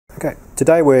Okay,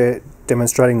 today we're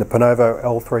demonstrating the Ponovo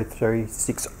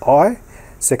L336i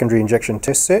secondary injection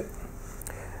test set.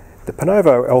 The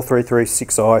Ponovo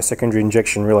L336i secondary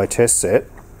injection relay test set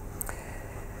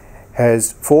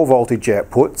has 4 voltage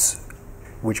outputs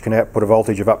which can output a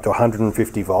voltage of up to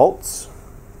 150 volts.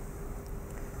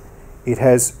 It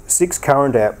has 6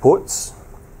 current outputs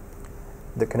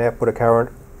that can output a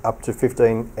current up to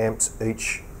 15 amps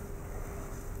each.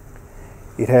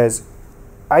 It has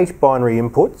 8 binary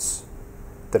inputs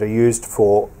that are used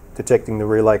for detecting the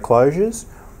relay closures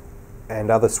and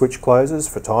other switch closes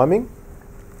for timing,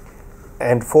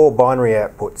 and 4 binary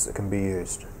outputs that can be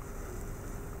used.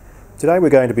 Today we're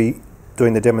going to be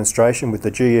doing the demonstration with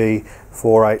the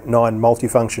GE489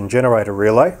 multifunction generator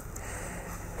relay,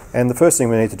 and the first thing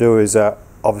we need to do is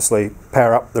obviously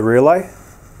power up the relay,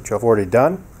 which I've already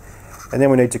done, and then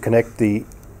we need to connect the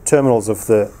terminals of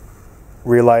the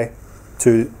relay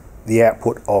to the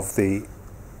output of the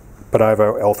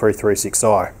Ponovo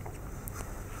L336i.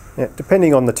 Now,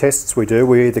 depending on the tests we do,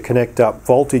 we either connect up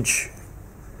voltage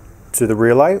to the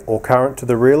relay or current to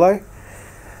the relay,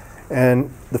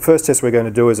 and the first test we're going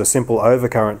to do is a simple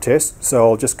overcurrent test, so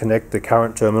I'll just connect the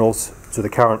current terminals to the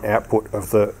current output of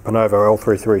the Ponovo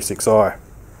L336i.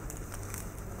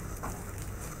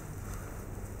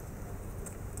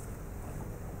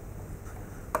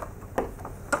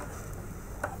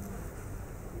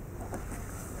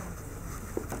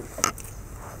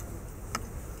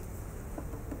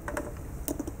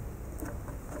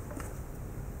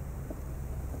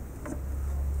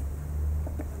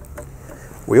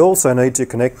 We also need to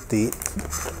connect the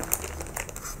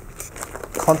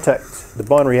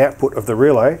binary output of the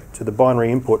relay to the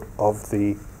binary input of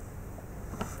the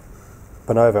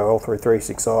Ponovo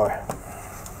L336i.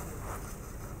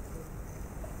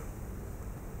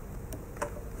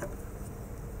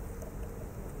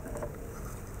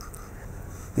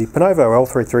 The Ponovo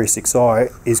L336i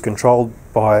is controlled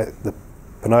by the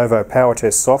Ponovo Power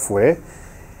Test software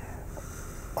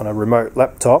on a remote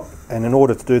laptop, and in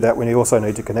order to do that we also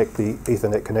need to connect the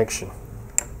Ethernet connection.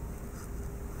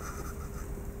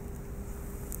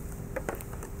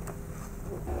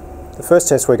 The first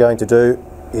test we're going to do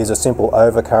is a simple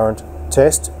overcurrent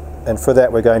test, and for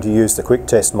that we're going to use the quick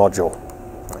test module.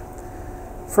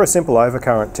 For a simple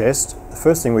overcurrent test, the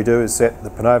first thing we do is set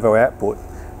the Ponovo output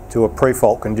to a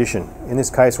pre-fault condition. In this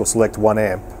case we'll select 1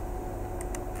 amp.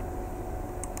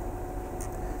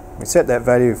 We set that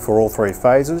value for all 3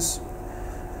 phases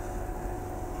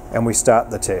and we start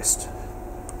the test.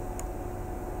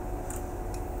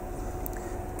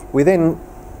 We then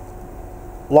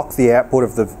lock the output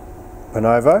of the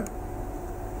Ponovo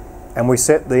and we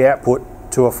set the output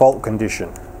to a fault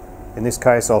condition. In this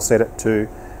case I'll set it to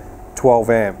 12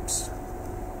 amps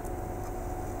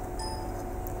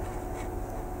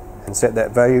and set that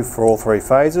value for all 3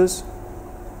 phases,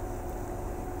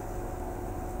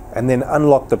 and then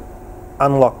unlock the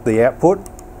output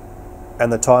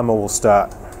and the timer will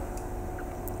start.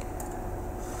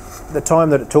 The time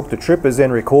that it took to trip is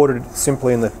then recorded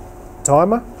simply in the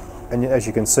timer, and as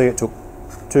you can see it took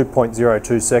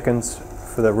 2.02 seconds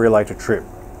for the relay to trip.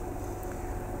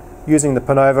 Using the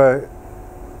Ponovo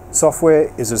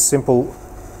software is as simple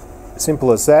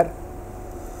as that,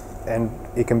 and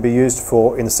it can be used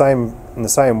for in the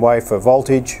same way for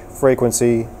voltage,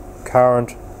 frequency,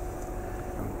 current.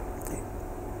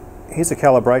 Here's a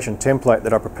calibration template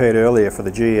that I prepared earlier for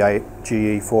the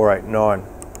GE489.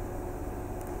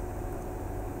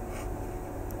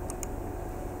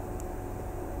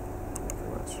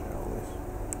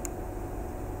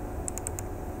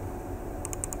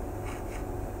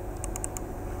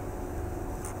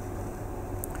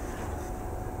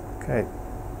 Okay.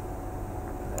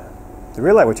 The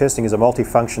relay we're testing is a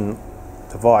multifunction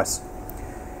device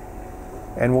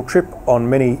and will trip on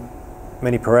many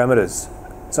parameters.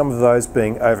 Some of those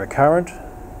being overcurrent,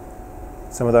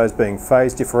 some of those being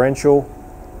phase differential,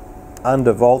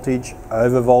 under voltage,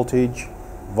 over voltage,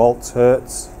 volts,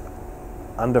 hertz,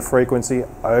 under frequency,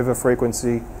 over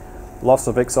frequency, loss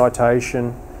of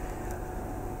excitation,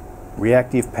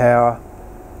 reactive power,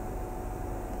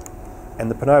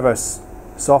 and the Ponovo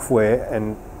software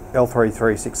and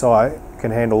L336i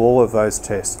can handle all of those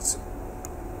tests.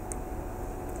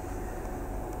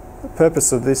 The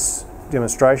purpose of this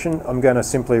demonstration, I'm going to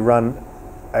simply run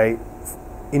a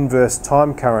inverse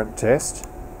time current test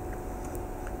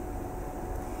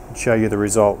and show you the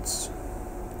results.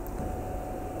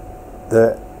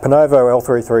 The Ponovo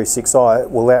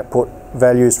L336i will output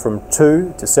values from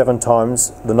 2 to 7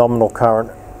 times the nominal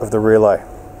current of the relay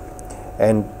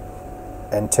and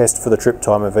test for the trip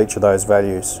time of each of those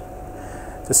values.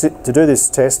 To do this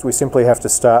test we simply have to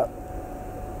start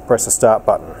press the start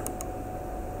button.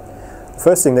 The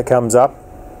first thing that comes up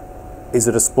is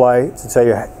a display to tell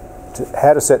you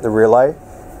how to set the relay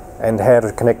and how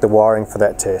to connect the wiring for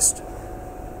that test.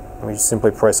 And we just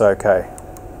simply press OK.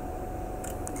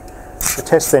 The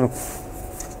test then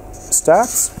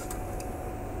starts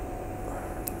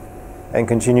and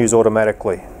continues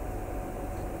automatically.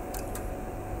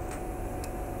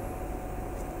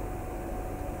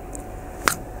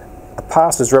 A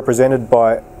pass is represented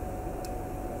by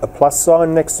a plus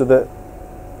sign next to the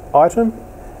item,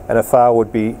 and a fail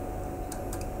would be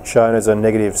shown as a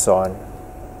negative sign.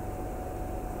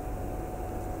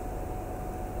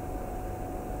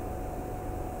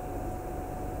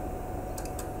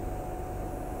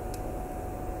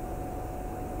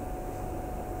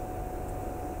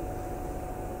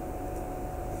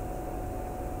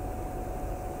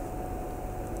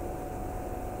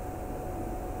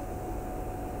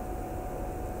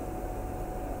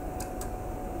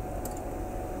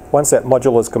 Once that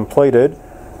module is completed,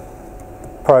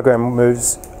 the program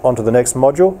moves on to the next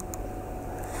module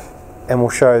and will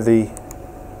show the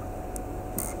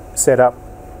setup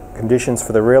conditions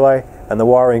for the relay and the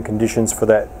wiring conditions for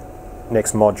that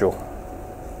next module.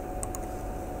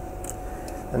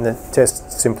 And the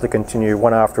tests simply continue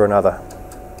one after another.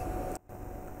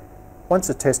 Once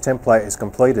the test template is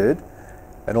completed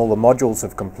and all the modules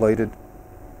have completed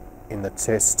in the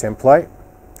test template,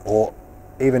 or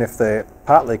even if they're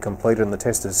partly completed and the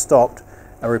test is stopped,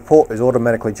 a report is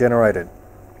automatically generated.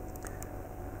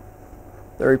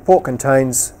 The report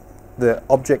contains the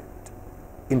object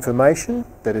information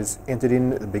that is entered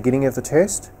in at the beginning of the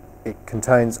test. It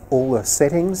contains all the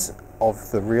settings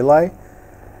of the relay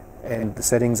and the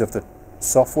settings of the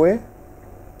software.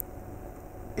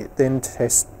 It then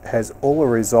has all the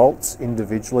results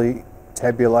individually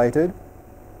tabulated,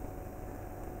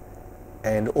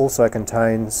 and also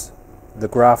contains the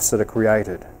graphs that are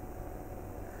created.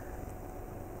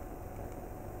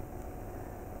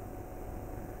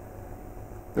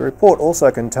 The report also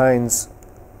contains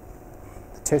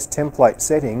the test template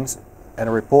settings, and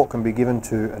a report can be given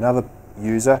to another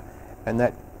user, and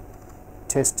that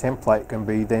test template can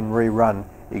be then rerun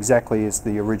exactly as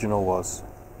the original was.